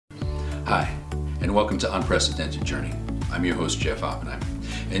Hi, and welcome to Unprecedented Journey. I'm your host, Jeff Oppenheim.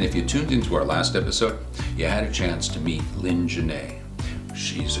 And if you tuned into our last episode, you had a chance to meet Lyn Genet.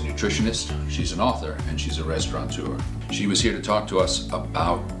 She's a nutritionist, she's an author, and she's a restaurateur. She was here to talk to us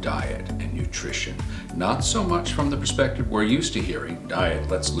about diet and nutrition. Not so much from the perspective we're used to hearing, diet,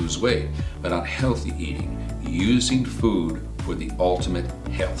 let's lose weight, but on healthy eating, using food for the ultimate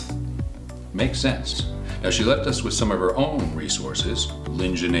health. Makes sense. Now, she left us with some of her own resources,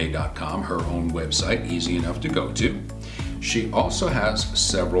 lyngenet.com, her own website, easy enough to go to. She also has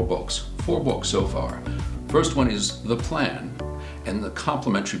several books, 4 books so far. First one is The Plan, and the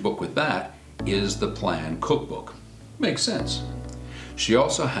complementary book with that is The Plan Cookbook. Makes sense. She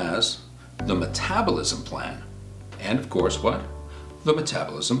also has The Metabolism Plan, and of course what? The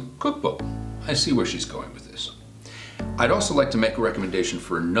Metabolism Cookbook. I see where she's going with this. I'd also like to make a recommendation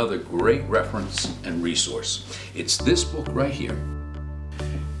for another great reference and resource. It's this book right here.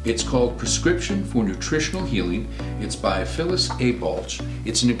 It's called Prescription for Nutritional Healing. It's by Phyllis A. Balch.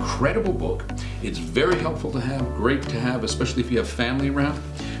 It's an incredible book. It's very helpful to have, great to have, especially if you have family around,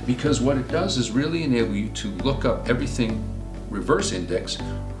 because what it does is really enable you to look up everything, reverse index,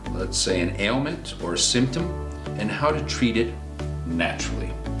 let's say an ailment or a symptom, and how to treat it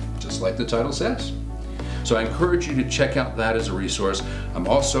naturally, just like the title says. So I encourage you to check out that as a resource. I'm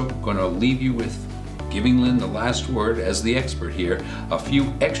also going to leave you with, giving Lyn the last word as the expert here, a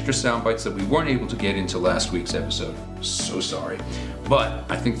few extra sound bites that we weren't able to get into last week's episode. So sorry. But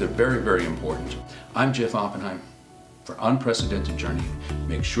I think they're very, very important. I'm Jeff Oppenheim for Unprecedented Journey.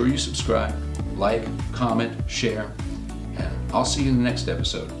 Make sure you subscribe, like, comment, share, and I'll see you in the next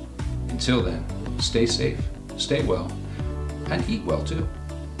episode. Until then, stay safe, stay well, and eat well too.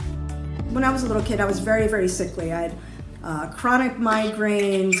 When I was a little kid, I was very, very sickly. I had chronic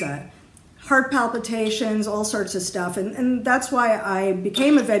migraines, heart palpitations, all sorts of stuff. And that's why I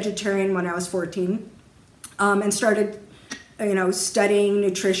became a vegetarian when I was 14 and started, studying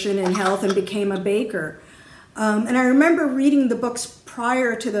nutrition and health and became a baker. And I remember reading the books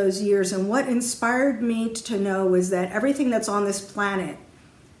prior to those years, and what inspired me to know was that everything that's on this planet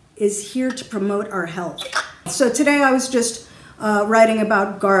is here to promote our health. So today I was just writing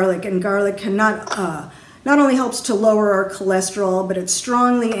about garlic, and garlic can not only helps to lower our cholesterol, but it's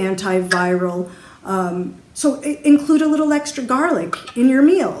strongly antiviral. So include a little extra garlic in your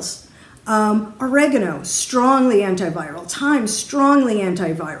meals. Oregano, strongly antiviral. Thyme, strongly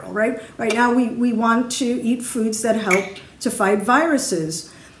antiviral, right? Right now we want to eat foods that help to fight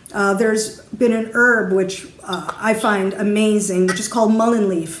viruses. There's been an herb which I find amazing, which is called mullein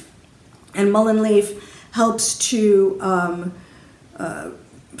leaf. And mullein leaf helps to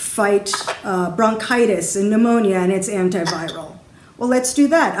fight bronchitis and pneumonia, and it's antiviral. Well, let's do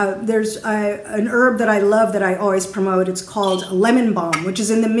that. There's an herb that I love that I always promote. It's called lemon balm, which is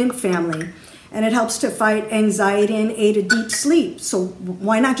in the mint family, and it helps to fight anxiety and aid a deep sleep. So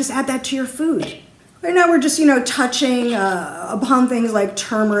why not just add that to your food? Right now we're just, touching upon things like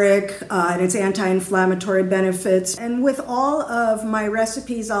turmeric and its anti-inflammatory benefits. And with all of my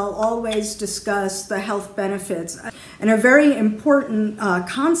recipes, I'll always discuss the health benefits. And a very important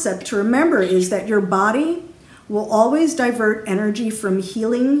concept to remember is that your body will always divert energy from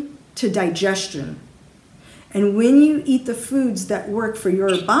healing to digestion. And when you eat the foods that work for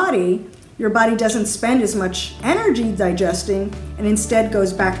your body doesn't spend as much energy digesting and instead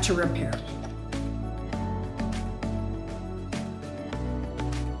goes back to repair.